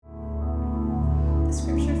The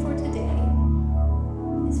scripture for today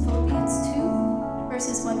is Philippians 2,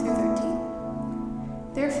 verses 1 through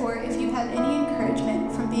 13. Therefore, if you have any encouragement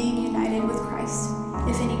from being united with Christ,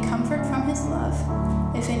 if any comfort from his love,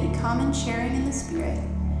 if any common sharing in the Spirit,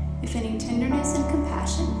 if any tenderness and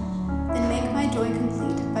compassion, then make my joy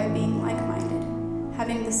complete by being like-minded,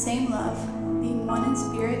 having the same love, being one in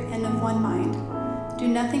spirit and of one mind. Do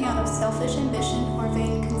nothing out of selfish ambition or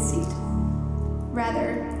vain conceit.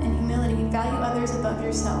 Rather, in humility, value others above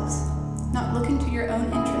yourselves, not looking to your own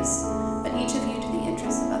interests, but each of you to the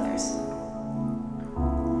interests of others.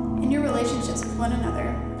 In your relationships with one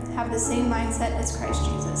another, have the same mindset as Christ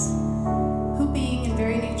Jesus, who being in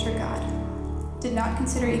very nature God, did not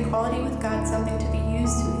consider equality with God something to be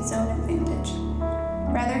used to his own advantage.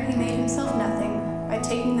 Rather, he made himself nothing by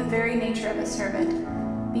taking the very nature of a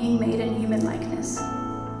servant, being made in human likeness.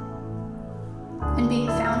 And being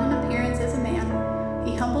found in appearance as a man,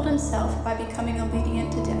 he humbled himself by becoming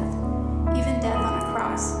obedient to death, even death on a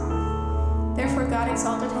cross. Therefore God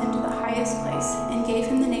exalted him to the highest place and gave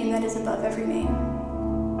him the name that is above every name,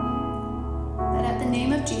 that at the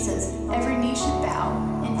name of Jesus every knee should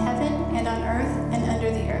bow, in heaven and on earth and under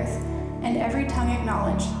the earth, and every tongue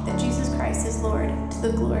acknowledge that Jesus Christ is Lord, to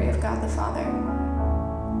the glory of God the Father.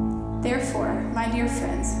 Therefore, my dear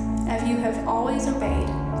friends, as you have always obeyed,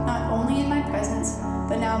 not only in my presence,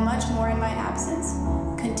 but now much more in my absence,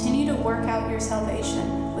 continue to work out your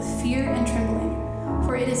salvation with fear and trembling,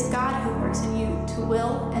 for it is God who works in you to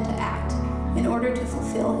will and to act in order to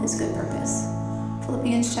fulfill his good purpose.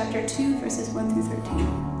 Philippians chapter 2, verses 1 through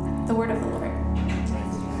 13. The word of the Lord.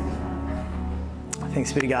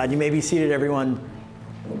 Thanks be to God. You may be seated, everyone.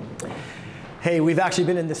 Hey, we've actually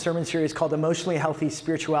been in this sermon series called Emotionally Healthy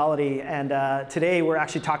Spirituality, and today we're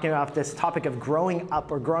actually talking about this topic of growing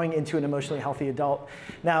up or growing into an emotionally healthy adult.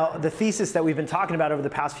 Now, the thesis that we've been talking about over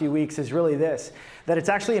the past few weeks is really this, that it's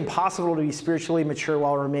actually impossible to be spiritually mature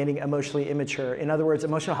while remaining emotionally immature. In other words,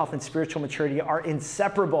 emotional health and spiritual maturity are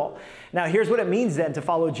inseparable. Now, here's what it means then to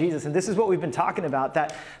follow Jesus, and this is what we've been talking about,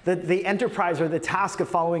 that the enterprise or the task of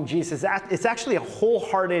following Jesus, it's actually a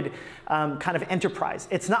wholehearted kind of enterprise.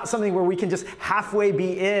 It's not something where we can just halfway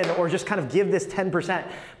be in or just kind of give this 10%,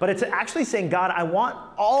 but it's actually saying, God, I want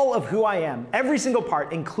all of who I am, every single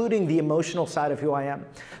part, including the emotional side of who I am.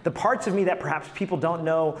 The parts of me that perhaps people don't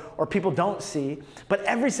know or people don't see, but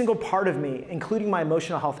every single part of me, including my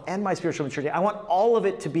emotional health and my spiritual maturity, I want all of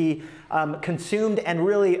it to be consumed and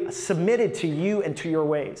really submitted to you and to your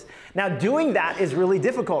ways. Now, doing that is really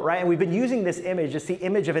difficult, right? And we've been using this image, it's the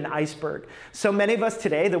image of an iceberg. So many of us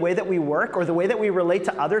today, the way that we work or the way that we relate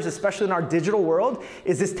to others, especially in our digital world,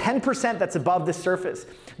 is this 10% that's above the surface.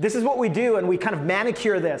 This is what we do, and we kind of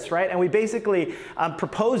manicure this, right? And we basically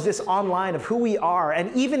propose this online of who we are.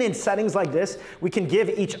 And even in settings like this, we can give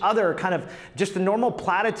each other kind of just the normal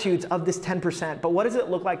platitudes of this 10%. But what does it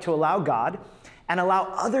look like to allow God and allow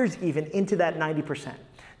others even into that 90%?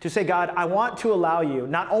 To say, God, I want to allow you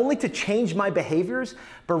not only to change my behaviors,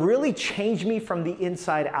 but really change me from the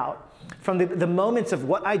inside out. From the moments of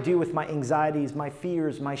what I do with my anxieties, my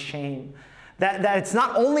fears, my shame. That it's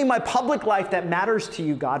not only my public life that matters to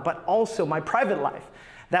you, God, but also my private life.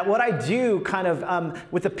 That what I do kind of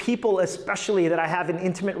with the people especially that I have in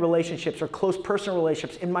intimate relationships or close personal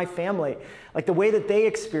relationships in my family, like the way that they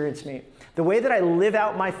experience me, the way that I live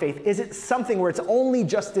out my faith, is it something where it's only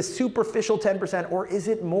just this superficial 10% or is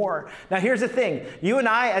it more? Now here's the thing, you and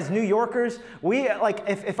I as New Yorkers, we like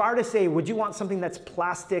if I were to say, would you want something that's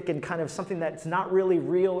plastic and kind of something that's not really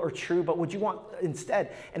real or true, but would you want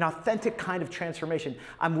instead an authentic kind of transformation?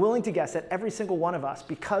 I'm willing to guess that every single one of us,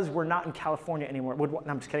 because we're not in California anymore, would want,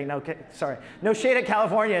 I'm just kidding, no, sorry. No shade at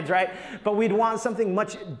Californians, right? But we'd want something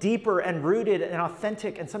much deeper and rooted and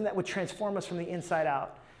authentic and something that would transform us from the inside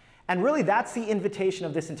out. And really, that's the invitation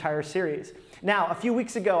of this entire series. Now, a few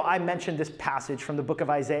weeks ago, I mentioned this passage from the book of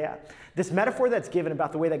Isaiah, this metaphor that's given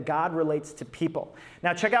about the way that God relates to people.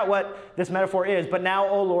 Now, check out what this metaphor is. But now,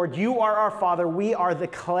 O Lord, you are our Father, we are the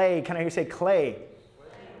clay. Can I hear you say clay?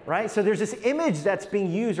 Right? So there's this image that's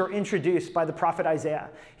being used or introduced by the prophet Isaiah.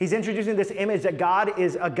 He's introducing this image that God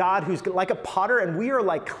is a God who's like a potter and we are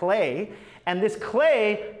like clay. And this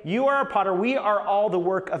clay, you are a potter, we are all the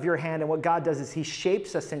work of your hand. And what God does is he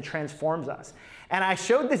shapes us and transforms us. And I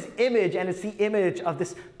showed this image, and it's the image of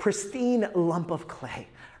this pristine lump of clay,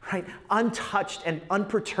 right? Untouched and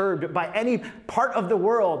unperturbed by any part of the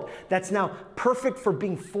world, that's now perfect for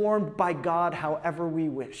being formed by God however we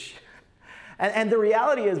wish. And the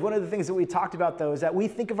reality is, one of the things that we talked about, though, is that we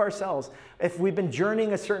think of ourselves, if we've been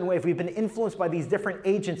journeying a certain way, if we've been influenced by these different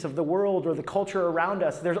agents of the world or the culture around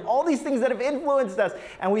us, there's all these things that have influenced us.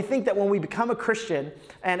 And we think that when we become a Christian,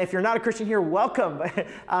 and if you're not a Christian here, welcome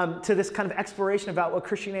to this kind of exploration about what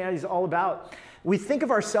Christianity is all about. We think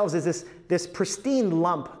of ourselves as this pristine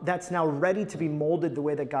lump that's now ready to be molded the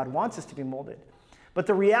way that God wants us to be molded. But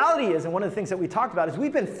the reality is, and one of the things that we talked about, is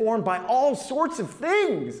we've been formed by all sorts of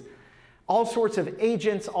things. All sorts of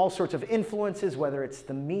agents, all sorts of influences, whether it's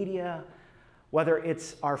the media, whether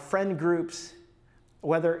it's our friend groups,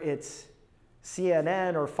 whether it's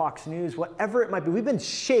CNN or Fox News, whatever it might be. We've been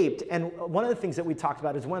shaped, and one of the things that we talked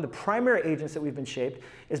about is one of the primary agents that we've been shaped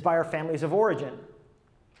is by our families of origin.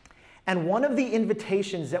 And one of the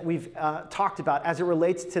invitations that we've talked about as it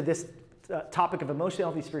relates to this topic of emotionally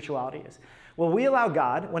healthy spirituality is, will we allow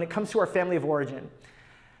God, when it comes to our family of origin,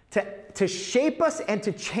 to shape us and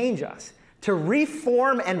to change us, to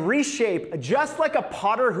reform and reshape, just like a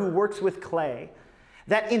potter who works with clay,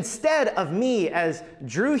 that instead of me as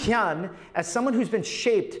Drew Hyun, as someone who's been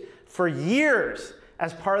shaped for years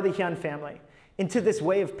as part of the Hyun family, into this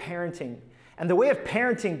way of parenting. And the way of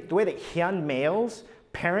parenting, the way that Hyun males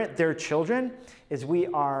parent their children, is we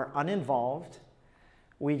are uninvolved,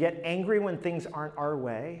 we get angry when things aren't our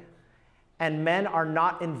way, and men are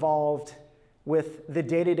not involved with the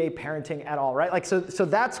day-to-day parenting at all, right? Like, so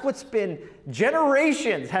that's what's been,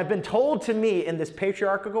 generations have been told to me in this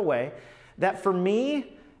patriarchal way, that for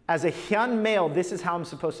me, as a Hyun male, this is how I'm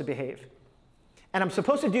supposed to behave. And I'm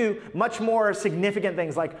supposed to do much more significant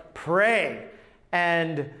things like pray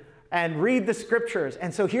and read the scriptures.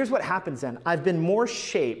 And so here's what happens then. I've been more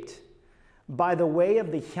shaped by the way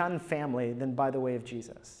of the Hyun family than by the way of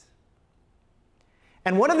Jesus.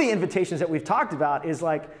 And one of the invitations that we've talked about is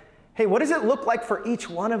like, hey, what does it look like for each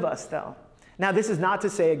one of us, though? Now, this is not to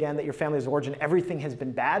say, again, that your family of origin, everything has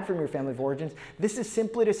been bad from your family of origins. This is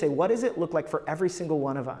simply to say, what does it look like for every single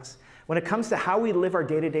one of us when it comes to how we live our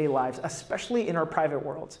day-to-day lives, especially in our private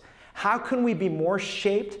worlds? How can we be more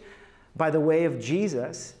shaped by the way of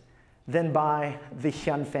Jesus than by the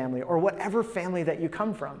Hyun family or whatever family that you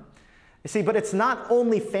come from? You see, but it's not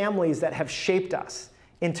only families that have shaped us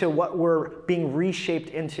into what we're being reshaped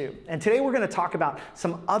into. And today we're going to talk about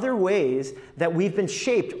some other ways that we've been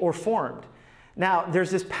shaped or formed. Now,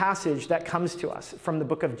 there's this passage that comes to us from the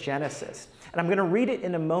book of Genesis, and I'm going to read it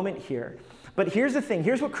in a moment here. But here's the thing.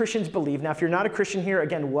 Here's what Christians believe. Now, if you're not a Christian here,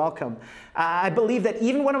 again, welcome. I believe that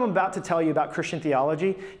even what I'm about to tell you about Christian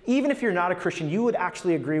theology, even if you're not a Christian, you would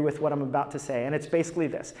actually agree with what I'm about to say. And it's basically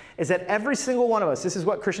this, is that every single one of us, this is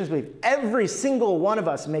what Christians believe, every single one of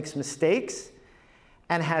us makes mistakes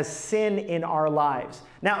and has sin in our lives.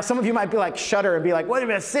 Now, some of you might be like, shudder and be like, wait a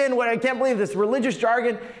minute, sin, what? I can't believe this religious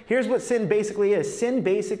jargon. Here's what sin basically is. Sin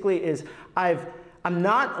basically is I'm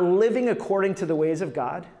not living according to the ways of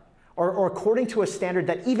God or according to a standard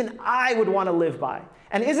that even I would want to live by.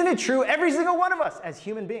 And isn't it true? Every single one of us as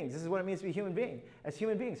human beings, this is what it means to be a human being. As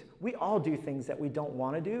human beings, we all do things that we don't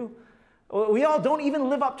want to do. We all don't even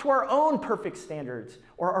live up to our own perfect standards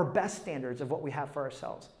or our best standards of what we have for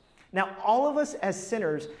ourselves. Now, all of us as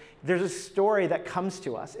sinners, there's a story that comes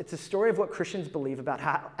to us. It's a story of what Christians believe about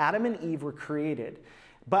how Adam and Eve were created,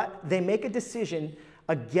 but they make a decision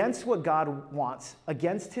against what God wants,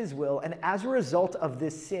 against his will, and as a result of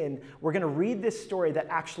this sin, we're going to read this story that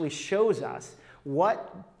actually shows us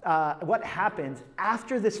what happens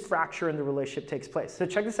after this fracture in the relationship takes place. So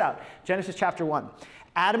check this out, Genesis chapter 1.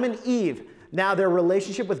 Adam and Eve, now their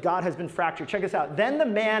relationship with God has been fractured. Check this out. Then the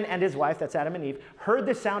man and his wife, that's Adam and Eve, heard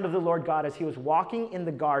the sound of the Lord God as he was walking in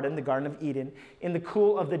the Garden of Eden, in the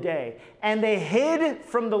cool of the day. And they hid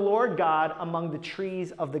from the Lord God among the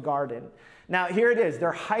trees of the garden. Now here it is.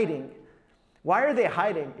 They're hiding. Why are they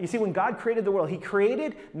hiding? You see, when God created the world, he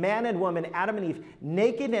created man and woman, Adam and Eve,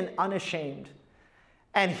 naked and unashamed.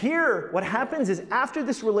 And here, what happens is after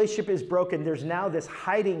this relationship is broken, there's now this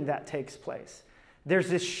hiding that takes place. There's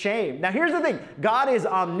this shame. Now, here's the thing. God is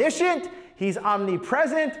omniscient. He's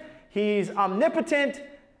omnipresent. He's omnipotent.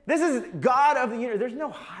 This is God of the universe. There's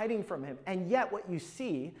no hiding from him. And yet what you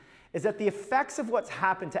see is that the effects of what's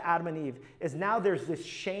happened to Adam and Eve is now there's this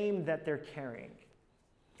shame that they're carrying.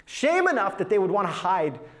 Shame enough that they would want to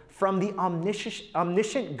hide from the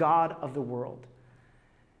omniscient God of the world.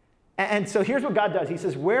 And so here's what God does. He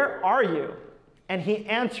says, "Where are you?" And he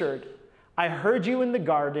answered, "I heard you in the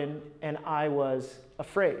garden, and I was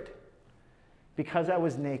afraid. Because I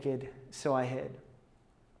was naked, so I hid."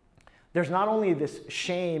 There's not only this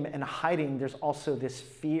shame and hiding, there's also this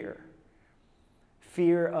fear.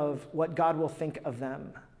 Fear of what God will think of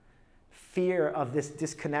them. fear of this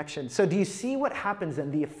disconnection. So do you see what happens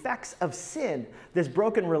then? The effects of sin, this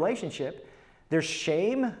broken relationship, there's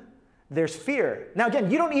shame, there's fear. Now again,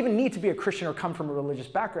 you don't even need to be a Christian or come from a religious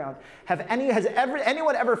background. Has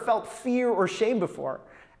anyone ever felt fear or shame before?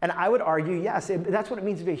 And I would argue, yes, that's what it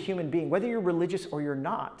means to be a human being, whether you're religious or you're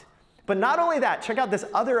not. But not only that, check out this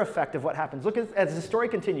other effect of what happens. Look as the story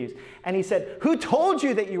continues. And he said, who told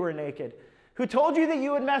you that you were naked? Who told you that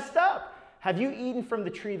you had messed up? Have you eaten from the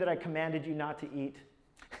tree that I commanded you not to eat?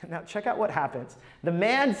 Now check out what happens. The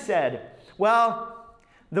man said, well,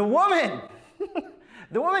 the woman,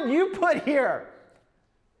 the woman you put here.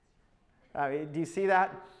 Do you see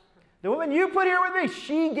that? The woman you put here with me,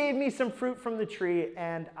 she gave me some fruit from the tree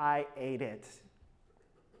and I ate it.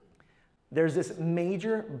 There's this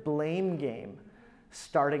major blame game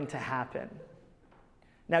starting to happen.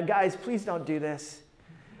 Now guys, please don't do this.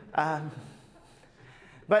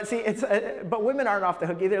 But see, but women aren't off the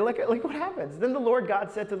hook either. Look what happens. Then the Lord God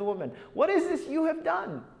said to the woman, what is this you have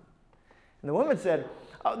done? And the woman said,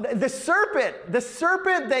 oh, the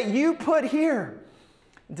serpent that you put here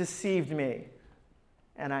deceived me,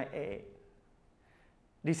 and I ate.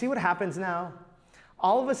 Do you see what happens now?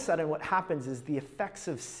 All of a sudden, what happens is the effects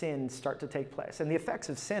of sin start to take place. And the effects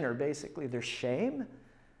of sin are basically there's shame,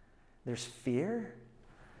 there's fear,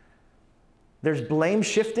 there's blame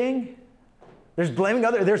shifting, there's blaming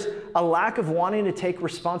others. There's a lack of wanting to take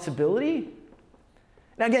responsibility.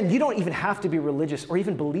 Now again, you don't even have to be religious or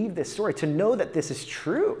even believe this story to know that this is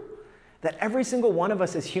true. That every single one of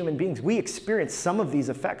us as human beings, we experience some of these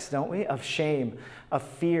effects, don't we? Of shame, of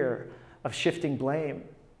fear, of shifting blame.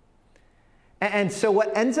 And so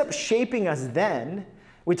what ends up shaping us then,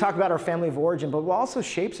 we talk about our family of origin, but what also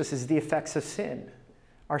shapes us is the effects of sin.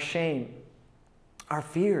 Our shame, our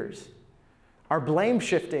fears, our blame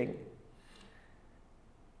shifting.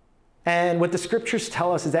 And what the scriptures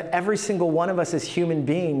tell us is that every single one of us as human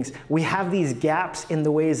beings, we have these gaps in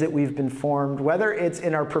the ways that we've been formed, whether it's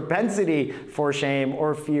in our propensity for shame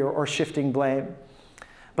or fear or shifting blame.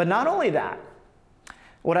 But not only that,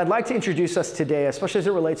 what I'd like to introduce us today, especially as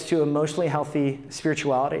it relates to emotionally healthy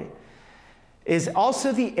spirituality, is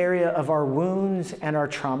also the area of our wounds and our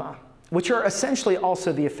trauma, which are essentially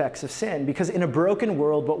also the effects of sin. Because in a broken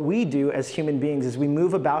world, what we do as human beings is we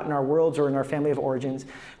move about in our worlds or in our family of origins,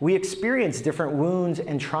 we experience different wounds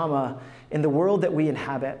and trauma in the world that we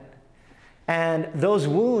inhabit. And those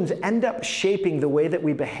wounds end up shaping the way that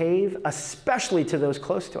we behave, especially to those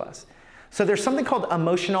close to us. So there's something called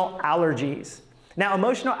emotional allergies. Now,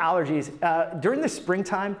 emotional allergies, during the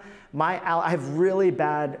springtime, I have really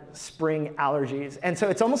bad spring allergies. And so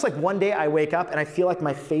it's almost like one day I wake up and I feel like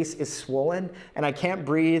my face is swollen and I can't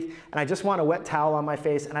breathe and I just want a wet towel on my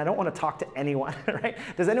face and I don't want to talk to anyone, right?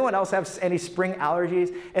 Does anyone else have any spring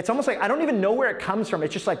allergies? It's almost like I don't even know where it comes from.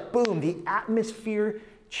 It's just like, boom, the atmosphere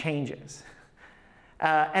changes.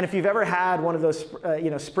 And if you've ever had one of those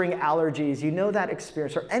spring allergies, you know that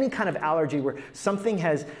experience, or any kind of allergy where something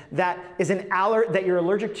that you're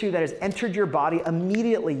allergic to that has entered your body,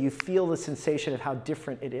 immediately you feel the sensation of how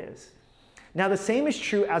different it is. Now the same is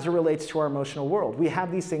true as it relates to our emotional world. We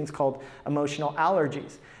have these things called emotional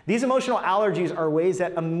allergies. These emotional allergies are ways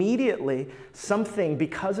that immediately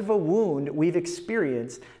because of a wound we've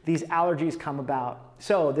experienced, these allergies come about.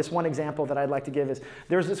 So this one example that I'd like to give is,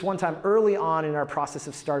 there was this one time early on in our process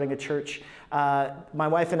of starting a church, my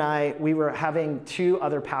wife and I, we were having two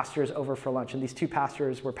other pastors over for lunch, and these two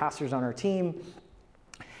pastors were pastors on our team.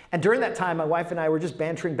 And during that time, my wife and I were just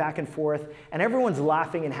bantering back and forth, and everyone's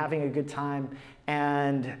laughing and having a good time.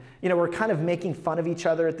 And we're kind of making fun of each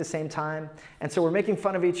other at the same time. And so we're making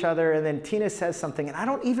fun of each other, and then Tina says something, and I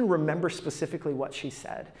don't even remember specifically what she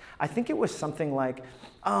said. I think it was something like,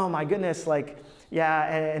 oh my goodness,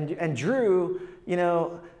 and Drew,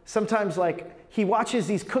 sometimes he watches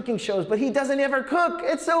these cooking shows, but he doesn't ever cook.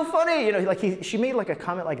 It's so funny. She made a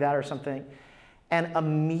comment like that or something. And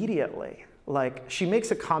immediately, she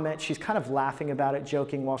makes a comment, she's kind of laughing about it,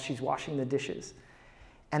 joking while she's washing the dishes.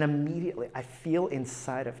 And immediately I feel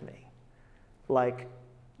inside of me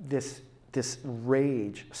this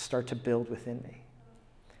rage start to build within me.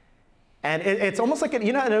 And it's almost like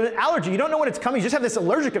an allergy. You don't know when it's coming. You just have this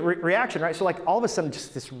allergic reaction, right? So all of a sudden,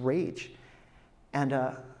 just this rage. And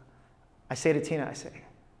I say to Tina,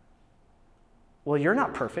 well, you're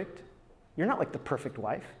not perfect. You're not the perfect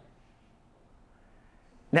wife.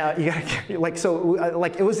 Now, you gotta,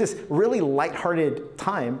 it was this really lighthearted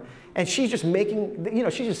time, and she's just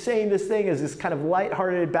she's just saying this thing as this kind of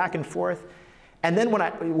lighthearted back and forth. And then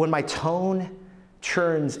when my tone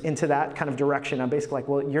turns into that kind of direction, I'm basically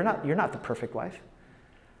well, you're not the perfect wife.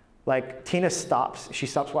 Tina stops. She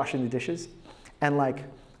stops washing the dishes, and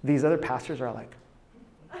these other pastors are like,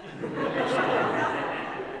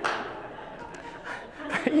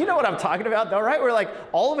 you know what I'm talking about though, right? We're like,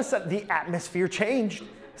 all of a sudden the atmosphere changed.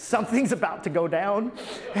 Something's about to go down.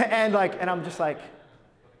 And I'm just like,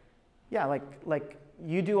 yeah, like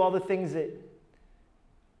you do all the things that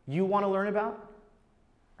you want to learn about,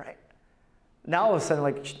 right? Now all of a sudden,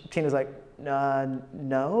 like, Tina's like,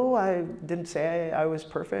 no, I didn't say I was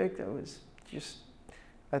perfect. I was just,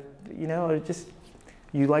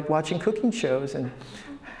 you like watching cooking shows. And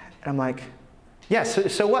I'm like, yeah,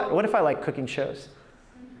 so what? What if I like cooking shows?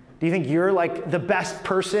 Do you think you're like the best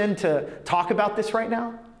person to talk about this right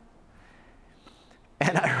now?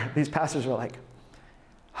 And these pastors were like,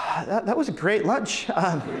 that was a great lunch.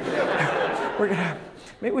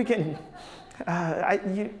 Maybe we can,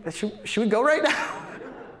 should we go right now?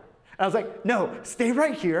 I was like, no, stay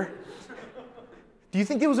right here. Do you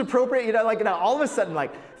think it was appropriate? All of a sudden,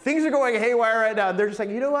 like, things are going haywire right now. And they're just like,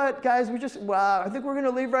 you know what, guys, I think we're going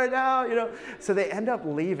to leave right now, So they end up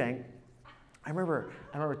leaving. I remember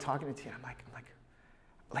talking to Tina. I'm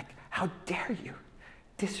like, how dare you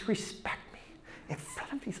disrespect me in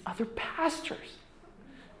front of these other pastors?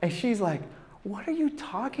 And she's like, what are you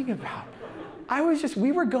talking about?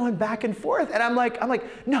 We were going back and forth. And I'm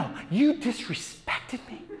like, no, you disrespected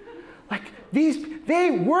me. Like,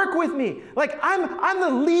 they work with me. Like, I'm the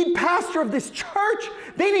lead pastor of this church.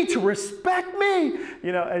 They need to respect me.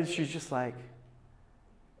 And she's just like,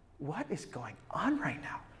 what is going on right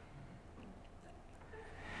now?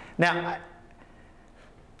 Now,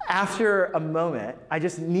 after a moment, I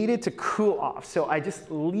just needed to cool off. So I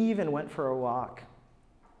just leave and went for a walk.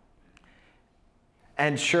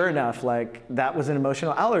 And sure enough, like, that was an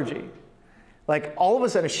emotional allergy. Like, all of a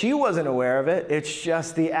sudden, she wasn't aware of it. It's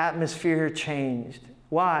just the atmosphere changed.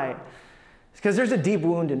 Why? It's because there's a deep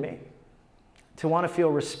wound in me to want to feel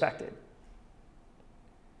respected.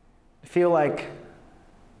 I feel like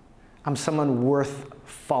I'm someone worth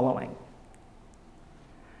following.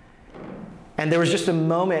 And there was just a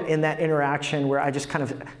moment in that interaction where I just kind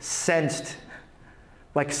of sensed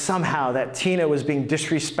like somehow that Tina was being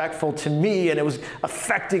disrespectful to me and it was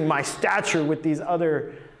affecting my stature with these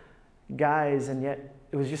other guys. And yet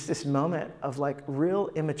it was just this moment of like real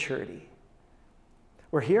immaturity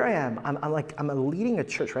where here I am, I'm leading a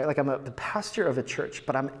church, right? Like I'm the pastor of a church,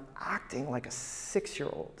 but I'm acting like a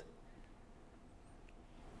 6-year-old.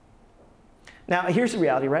 Now, here's the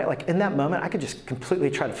reality, right? Like in that moment, I could just completely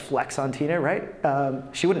try to flex on Tina, right?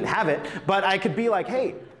 She wouldn't have it, but I could be like,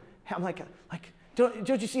 hey, I'm like,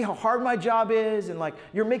 don't you see how hard my job is? And like,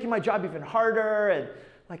 you're making my job even harder. And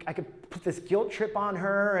like, I could put this guilt trip on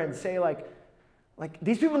her and say like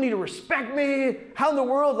these people need to respect me. How in the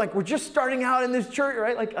world? Like, we're just starting out in this church,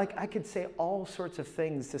 right? Like I could say all sorts of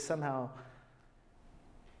things to somehow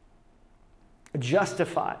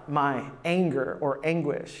justify my anger or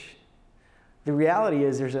anguish. The reality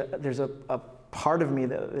is there's a part of me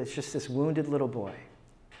that's just this wounded little boy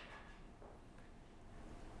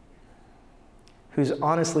who's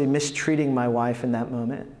honestly mistreating my wife in that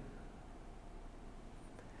moment.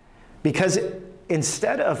 Because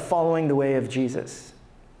instead of following the way of Jesus,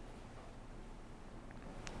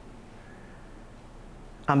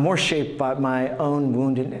 I'm more shaped by my own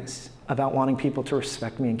woundedness about wanting people to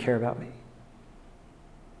respect me and care about me.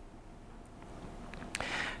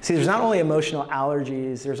 See, there's not only emotional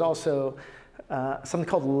allergies, there's also something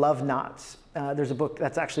called love knots. There's a book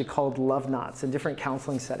that's actually called Love Knots in different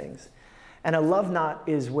counseling settings. And a love knot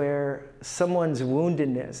is where someone's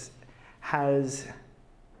woundedness has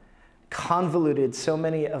convoluted so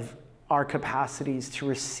many of our capacities to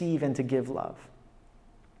receive and to give love.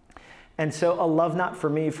 And so a love knot for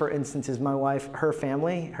me, for instance, is my wife, her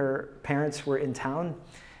family, her parents were in town.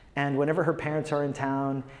 And whenever her parents are in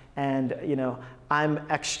town and, I'm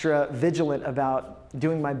extra vigilant about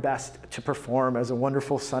doing my best to perform as a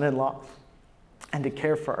wonderful son-in-law and to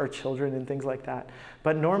care for our children and things like that.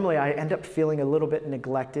 But normally I end up feeling a little bit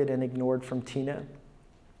neglected and ignored from Tina.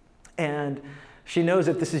 And she knows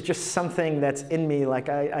that this is just something that's in me. Like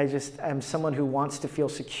I'm someone who wants to feel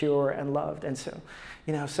secure and loved. And so,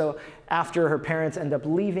 so after her parents end up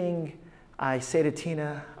leaving, I say to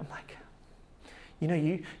Tina, I'm like,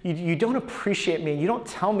 you don't appreciate me. You don't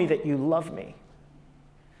tell me that you love me.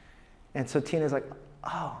 And so Tina's like,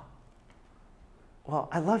 oh, well,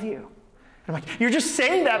 I love you. And I'm like, you're just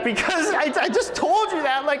saying that because I just told you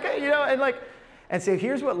that, and so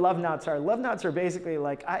here's what love knots are. Love knots are basically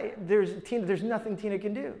like, there's nothing Tina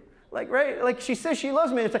can do. Right? Like she says she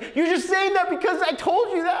loves me. And it's like, you're just saying that because I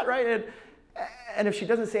told you that, right? And if she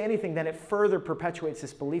doesn't say anything, then it further perpetuates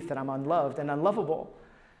this belief that I'm unloved and unlovable.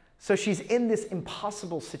 So she's in this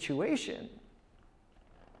impossible situation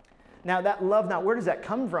Now that love, now where does that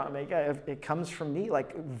come from? It comes from me,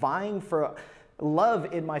 like vying for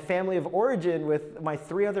love in my family of origin with my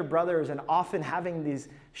 3 other brothers, and often having these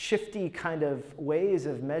shifty kind of ways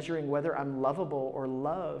of measuring whether I'm lovable or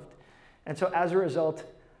loved. And so as a result,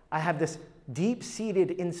 I have this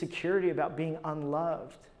deep-seated insecurity about being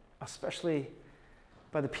unloved, especially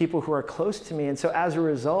by the people who are close to me. And so as a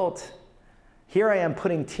result, here I am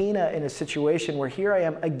putting Tina in a situation where here I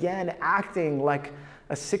am again acting like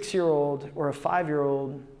a 6-year-old or a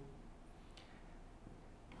 5-year-old.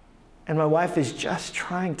 And my wife is just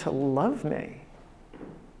trying to love me.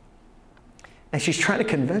 And she's trying to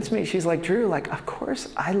convince me. She's like, Drew, like, of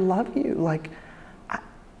course I love you. Like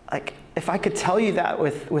if I could tell you that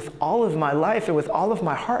with all of my life and with all of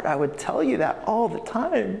my heart, I would tell you that all the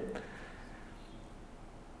time.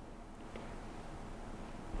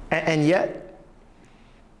 And yet,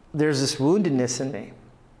 there's this woundedness in me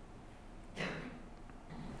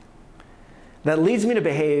that leads me to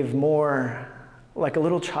behave more like a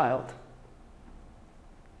little child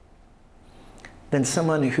than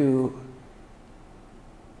someone who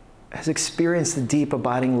has experienced the deep,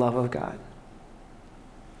 abiding love of God.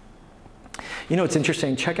 You know, it's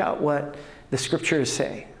interesting. Check out what the scriptures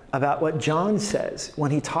say about what John says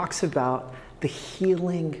when he talks about the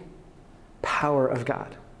healing power of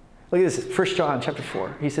God. Look at this, 1 John chapter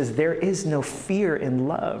 4. He says, there is no fear in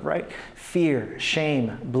love, right? Fear,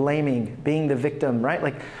 shame, blaming, being the victim, right?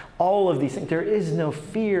 Like all of these things. There is no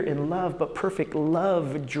fear in love, but perfect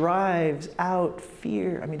love drives out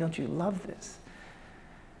fear. I mean, don't you love this?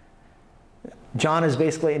 John is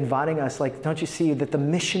basically inviting us, like, don't you see that the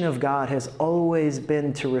mission of God has always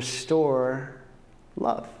been to restore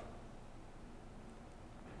love?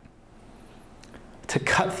 To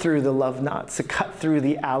cut through the love knots, to cut through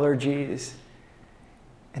the allergies,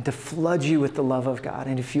 and to flood you with the love of God.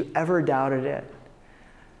 And if you ever doubted it,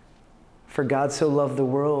 for God so loved the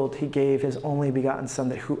world, he gave his only begotten Son,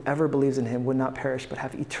 that whoever believes in him would not perish but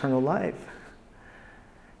have eternal life.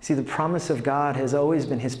 See, the promise of God has always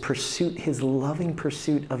been his pursuit, his loving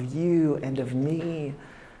pursuit of you and of me,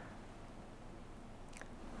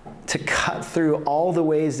 to cut through all the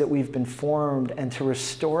ways that we've been formed and to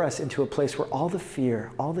restore us into a place where all the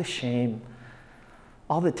fear, all the shame,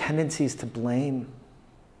 all the tendencies to blame,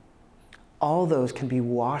 all those can be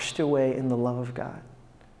washed away in the love of God.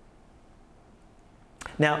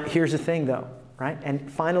 Now, here's the thing though, right?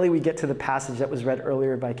 And finally we get to the passage that was read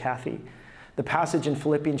earlier by Kathy. The passage in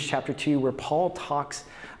Philippians chapter 2 where Paul talks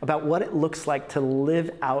about what it looks like to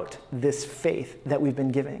live out this faith that we've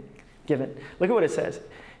been given. Look at what it says.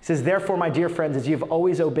 It says, therefore, my dear friends, as you've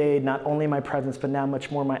always obeyed, not only my presence, but now much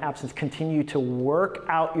more my absence, continue to work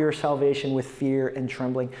out your salvation with fear and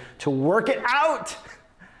trembling. To work it out!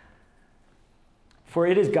 For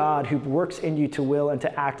it is God who works in you to will and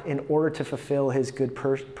to act in order to fulfill his good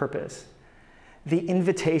purpose. The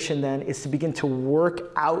invitation then is to begin to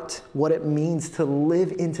work out what it means to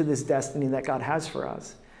live into this destiny that God has for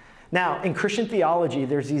us. Now, in Christian theology,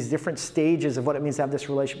 there's these different stages of what it means to have this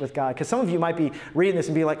relationship with God. Because some of you might be reading this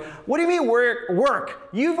and be like, what do you mean work?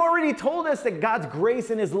 You've already told us that God's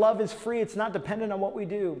grace and his love is free. It's not dependent on what we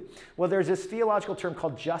do. Well, there's this theological term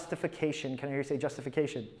called justification. Can I hear you say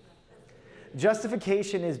justification?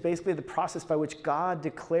 Justification is basically the process by which God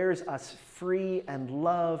declares us free and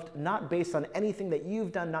loved, not based on anything that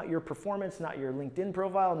you've done, not your performance, not your LinkedIn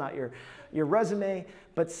profile, not your resume,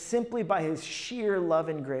 but simply by his sheer love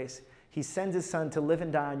and grace. He sends his Son to live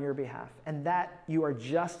and die on your behalf, and that you are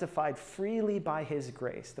justified freely by his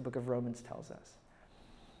grace, the book of Romans tells us.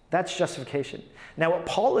 That's justification. Now, what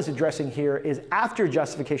Paul is addressing here is after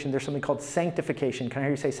justification, there's something called sanctification. Can I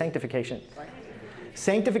hear you say sanctification?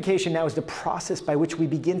 Sanctification now is the process by which we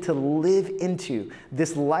begin to live into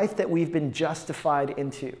this life that we've been justified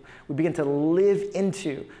into. We begin to live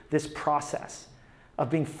into this process of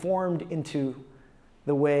being formed into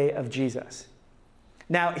the way of Jesus.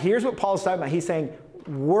 Now, here's what Paul's talking about. He's saying,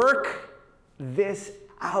 work this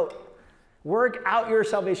out. Work out your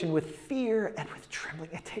salvation with fear and with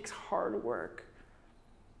trembling. It takes hard work.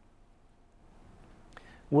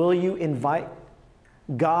 Will you invite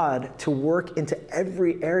God to work into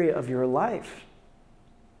every area of your life?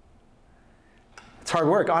 It's hard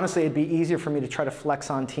work. Honestly, it'd be easier for me to try to flex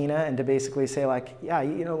on Tina and to basically say like, yeah,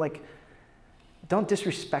 you know, like, don't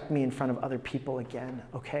disrespect me in front of other people again,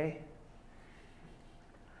 okay?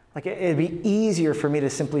 Like, it'd be easier for me to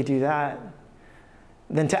simply do that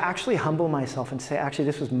than to actually humble myself and say, actually,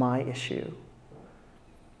 this was my issue.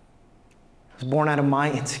 It was born out of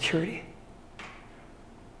my insecurity.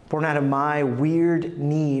 Born out of my weird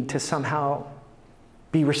need to somehow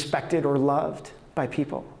be respected or loved by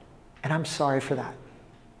people. And I'm sorry for that.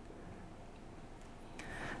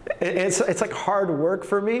 It's like hard work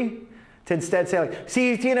for me to instead say, like,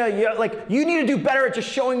 see, Tina, you need to do better at just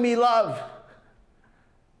showing me love.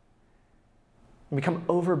 And become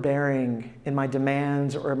overbearing in my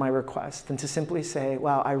demands or my requests than to simply say,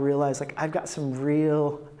 wow, I realize like I've got some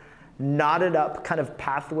real knotted up kind of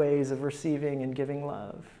pathways of receiving and giving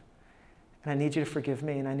love. And I need you to forgive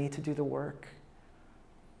me, and I need to do the work.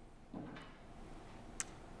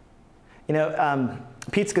 You know,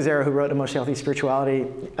 Pete Scazzero, who wrote Emotionally Healthy Spirituality,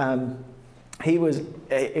 we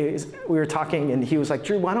were talking, and he was like,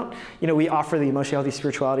 Drew, why don't, we offer the Emotionally Healthy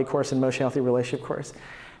Spirituality course and Emotionally Healthy Relationship course.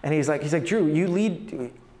 And he's like, Drew,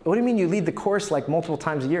 what do you mean you lead the course like multiple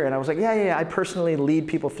times a year? And I was like, yeah, I personally lead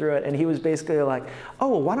people through it. And he was basically like, oh,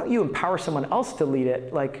 well, why don't you empower someone else to lead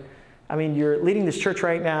it? Like, I mean, you're leading this church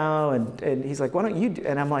right now. And he's like, why don't you do?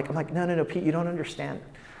 And I'm like, no, Pete, you don't understand.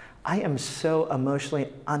 I am so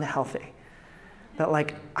emotionally unhealthy that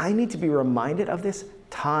like, I need to be reminded of this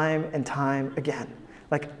time and time again.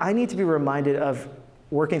 Like, I need to be reminded of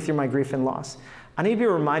working through my grief and loss. I need to be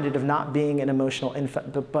reminded of not being an emotional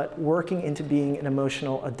infant, but working into being an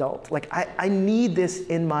emotional adult. Like, I need this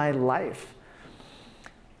in my life.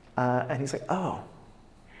 And he's like, oh,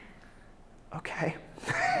 okay.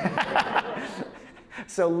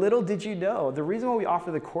 So little did you know, the reason why we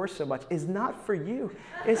offer the course so much is not for you,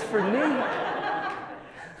 it's for me.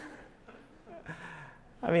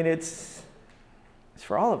 I mean, it's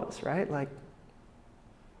for all of us, right? Like,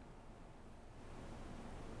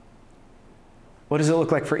 what does it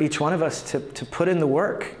look like for each one of us to put in the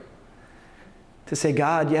work? To say,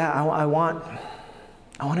 God, yeah, I want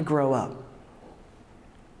to grow up.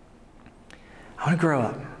 I want to grow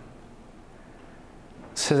up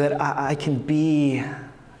so that I can be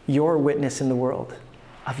your witness in the world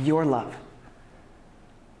of your love,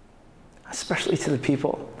 especially to the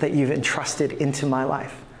people that you've entrusted into my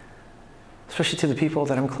life, especially to the people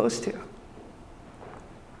that I'm close to.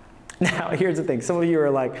 Now, here's the thing. Some of you are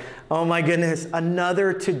like, oh my goodness,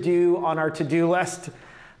 another to-do on our to-do list,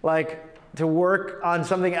 like to work on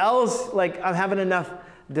something else. Like, I'm having enough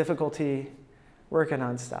difficulty working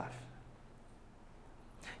on stuff.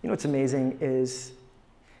 You know what's amazing is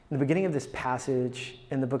in the beginning of this passage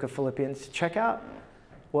in the book of Philippians, check out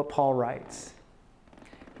what Paul writes.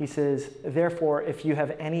 He says, therefore, if you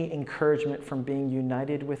have any encouragement from being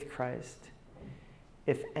united with Christ,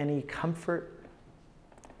 if any comfort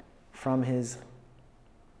from his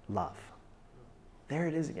love. There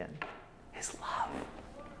it is again. His love.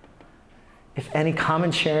 If any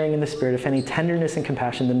common sharing in the Spirit, if any tenderness and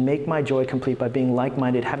compassion, then make my joy complete by being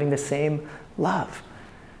like-minded, having the same love,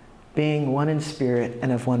 being one in spirit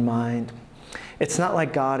and of one mind. It's not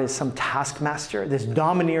like God is some taskmaster, this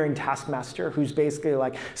domineering taskmaster who's basically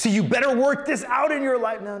like, so you better work this out in your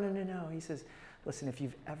life. No. He says, listen, if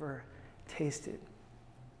you've ever tasted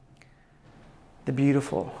the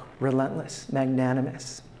beautiful, relentless,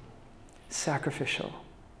 magnanimous, sacrificial,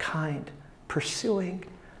 kind, pursuing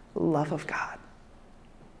love of God.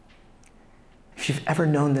 If you've ever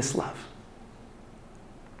known this love,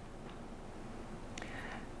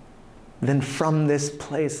 then from this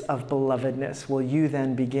place of belovedness will you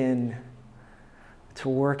then begin to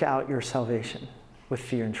work out your salvation with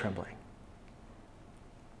fear and trembling.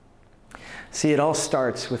 See, it all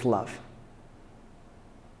starts with love.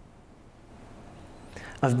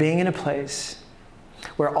 Of being in a place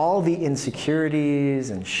where all the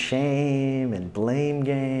insecurities and shame and blame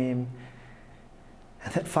game,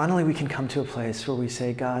 and that finally we can come to a place where we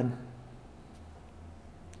say, God,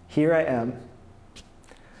 here I am,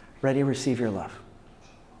 ready to receive your love.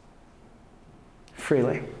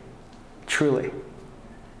 Freely, truly,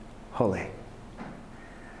 wholly.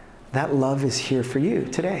 That love is here for you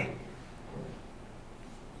today.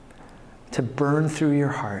 To burn through your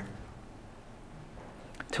heart,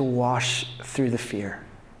 to wash through the fear,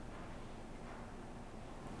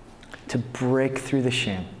 to break through the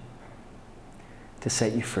shame, to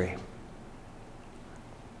set you free. I'm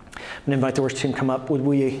going to invite the worship team to come up. Can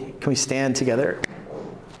we stand together?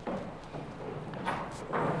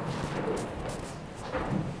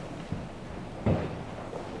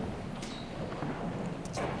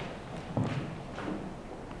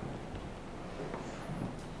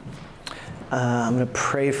 I'm going to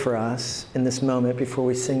pray for us in this moment before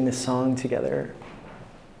we sing this song together.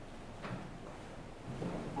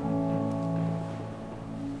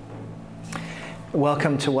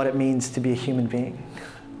 Welcome to what it means to be a human being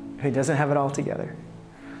who doesn't have it all together.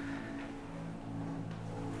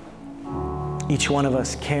 Each one of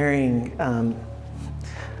us carrying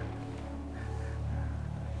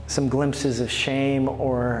some glimpses of shame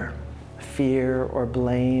or fear or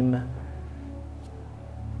blame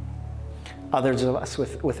others of us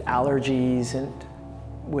with allergies and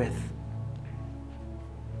with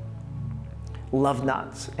love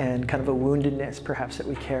knots and kind of a woundedness perhaps that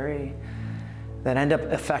we carry that end up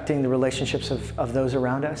affecting the relationships of those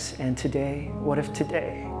around us. And today, what if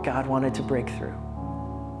today God wanted to break through?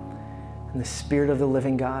 And the Spirit of the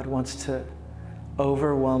living God wants to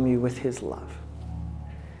overwhelm you with his love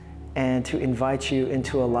and to invite you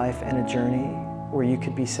into a life and a journey where you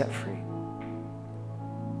could be set free.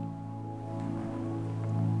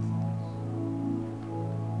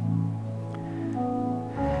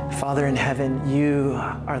 Father in heaven, you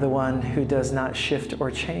are the one who does not shift or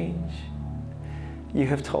change. You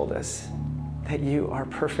have told us that you are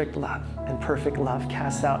perfect love, and perfect love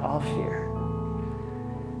casts out all fear.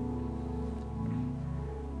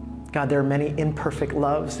 God, there are many imperfect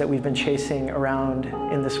loves that we've been chasing around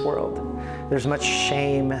in this world. There's much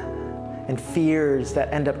shame and fears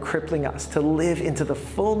that end up crippling us to live into the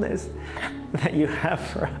fullness that you have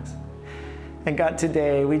for us. And God,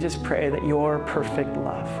 today we just pray that your perfect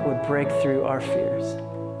love would break through our fears.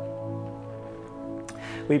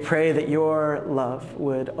 We pray that your love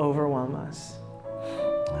would overwhelm us.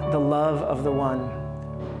 The love of the one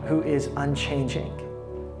who is unchanging,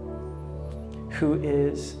 who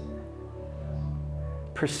is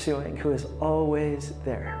pursuing, who is always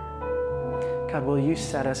there. God, will you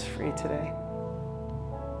set us free today?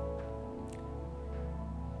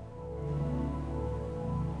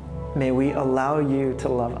 May we allow you to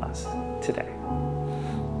love us today.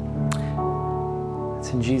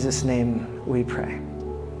 It's in Jesus' name we pray.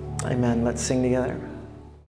 Amen. Let's sing together.